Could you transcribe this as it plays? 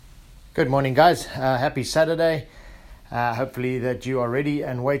Good morning, guys. Happy Saturday. Hopefully that you are ready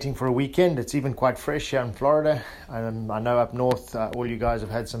and waiting for a weekend. It's even quite fresh here in Florida. I know up north, all you guys have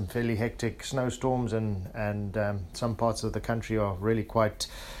had some fairly hectic snowstorms, and some parts of the country are really quite,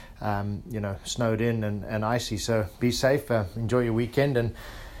 snowed in and icy. So be safe. Enjoy your weekend. And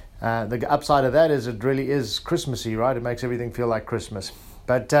the upside of that is it really is Christmassy, right? It makes everything feel like Christmas.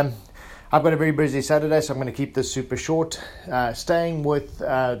 But I've got a very busy Saturday, so I'm going to keep this super short. Staying with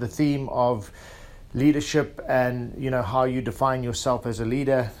the theme of leadership and how you define yourself as a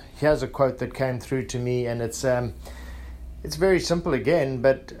leader. Here's a quote that came through to me, and it's very simple again,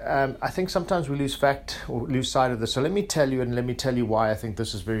 but I think sometimes we lose fact or lose sight of this. So let me tell you why I think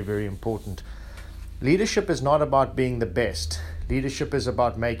this is very, very important. Leadership is not about being the best. Leadership is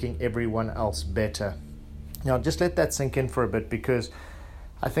about making everyone else better. Now, just let that sink in for a bit, because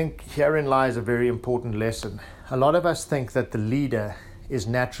I think herein lies a very important lesson. A lot of us think that the leader is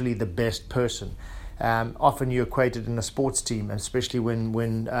naturally the best person. Often you equate it in a sports team, especially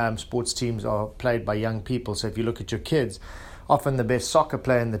when sports teams are played by young people. So if you look at your kids, often the best soccer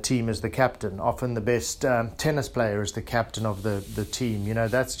player in the team is the captain. Often the best tennis player is the captain of the team.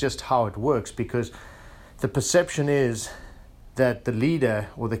 That's just how it works, because the perception is that the leader,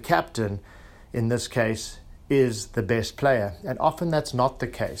 or the captain in this case, is the best player, and often that's not the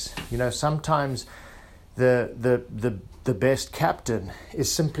case. Sometimes the best captain is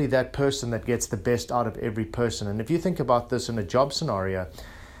simply that person that gets the best out of every person. And if you think about this in a job scenario,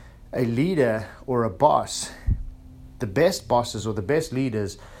 a leader or a boss, the best bosses or the best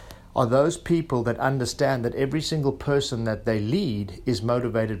leaders are those people that understand that every single person that they lead is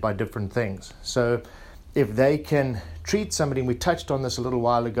motivated by different things. So if they can treat somebody, and we touched on this a little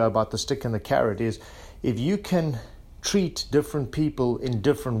while ago about the stick and the carrot, is if you can treat different people in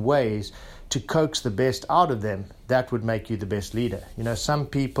different ways to coax the best out of them, that would make you the best leader. Some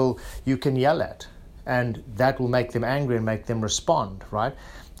people you can yell at, and that will make them angry and make them respond, right?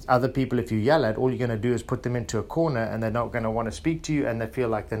 Other people, if you yell at, all you're going to do is put them into a corner, and they're not going to want to speak to you, and they feel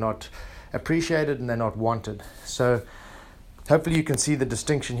like they're not appreciated and they're not wanted. So hopefully you can see the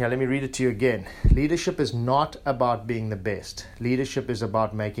distinction here. Let me read it to you again. Leadership is not about being the best. Leadership is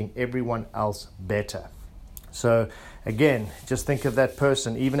about making everyone else better. So again, just think of that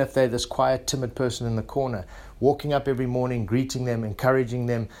person, even if they're this quiet, timid person in the corner, walking up every morning, greeting them, encouraging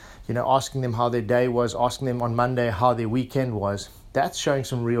them, asking them how their day was, asking them on Monday how their weekend was. That's showing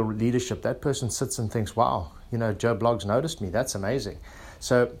some real leadership. That person sits and thinks, wow, Joe Bloggs noticed me. That's amazing.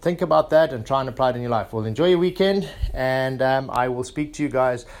 So think about that and try and apply it in your life. Well, enjoy your weekend, and I will speak to you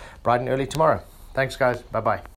guys bright and early tomorrow. Thanks, guys. Bye-bye.